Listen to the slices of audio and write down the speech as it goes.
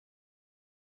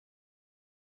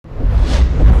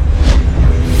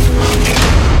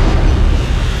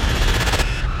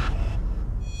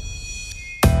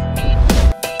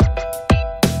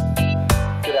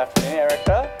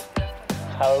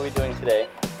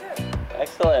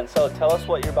Excellent. So tell us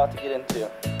what you're about to get into.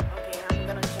 Okay, I'm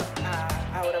gonna jump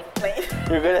out of a plane.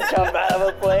 You're gonna jump out of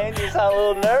a plane? You sound a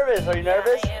little nervous. Are you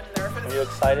nervous? I am nervous. Are you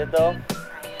excited though? I am.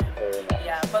 Very nice.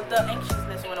 Yeah, but the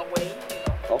anxiousness went away.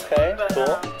 Okay, But,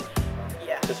 cool.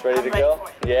 Yeah. Just ready I'm to go? for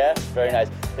it. Yeah, very nice.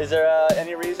 Is there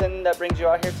any reason that brings you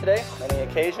out here today? Any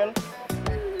occasion?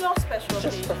 No special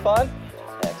Just occasion. for fun?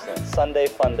 Excellent. Sunday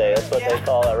fun day, that's what they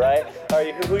call it, right?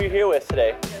 Who are you here with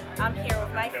today? I'm here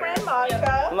with my friend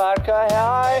Monica. Marka,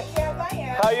 hi. Yes, I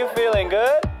am. How you feeling?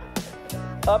 Good?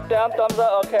 Up, down, thumbs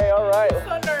up? Okay, all right.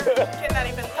 So nervous, cannot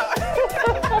even talk.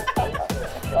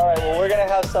 All right, well, we're going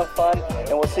to have some fun, and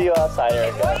we'll see you outside,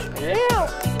 Erica. Yeah.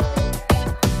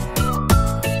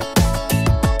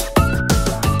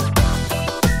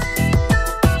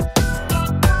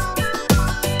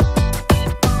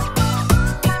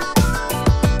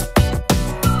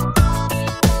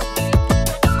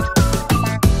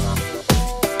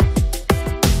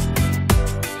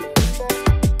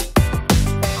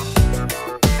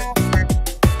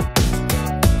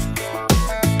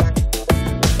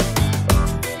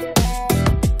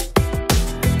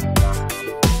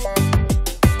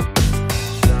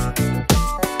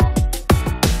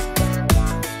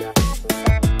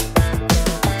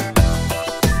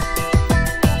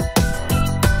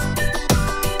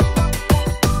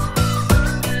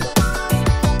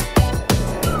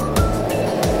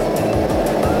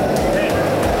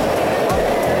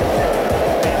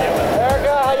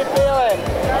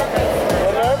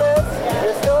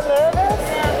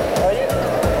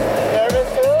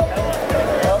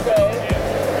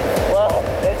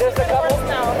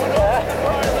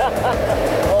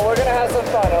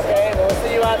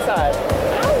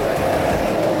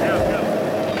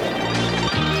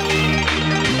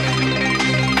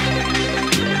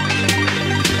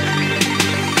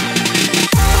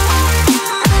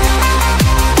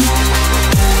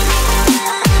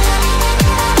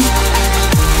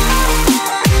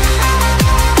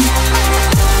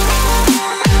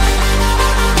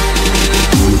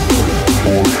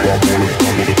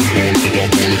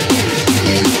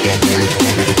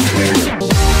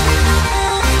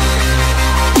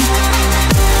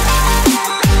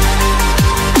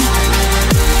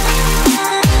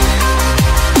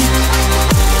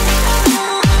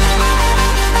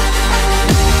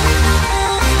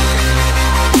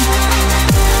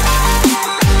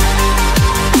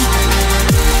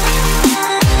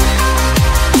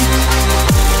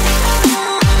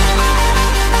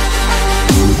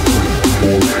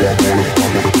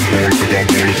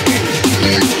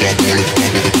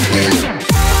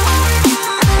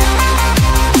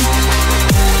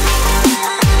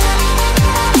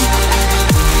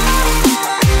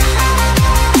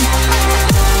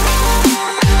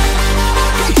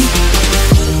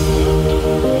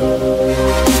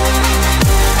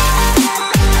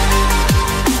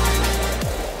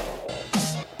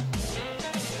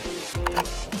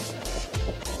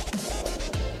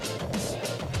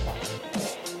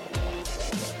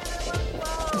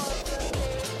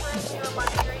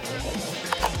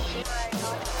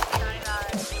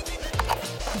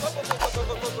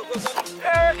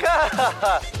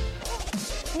 Erica!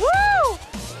 Woo!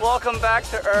 Welcome back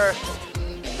to Earth.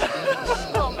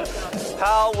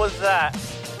 How was that?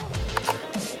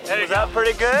 Was that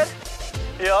pretty good?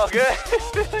 You all good?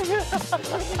 It's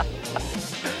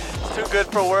too good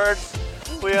for words.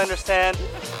 We understand.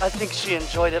 I think she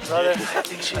enjoyed it, brother. I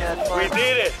think she had fun. We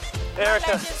did it.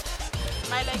 Erica.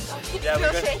 My legs Yeah, still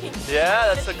we're good. shaking.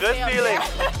 Yeah, that's a good feeling.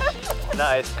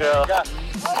 Nice, girl.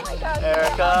 Oh my God.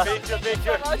 Erica,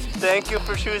 Picture. thank you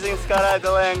for choosing Skydive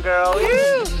DeLand, girl.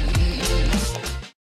 Woo!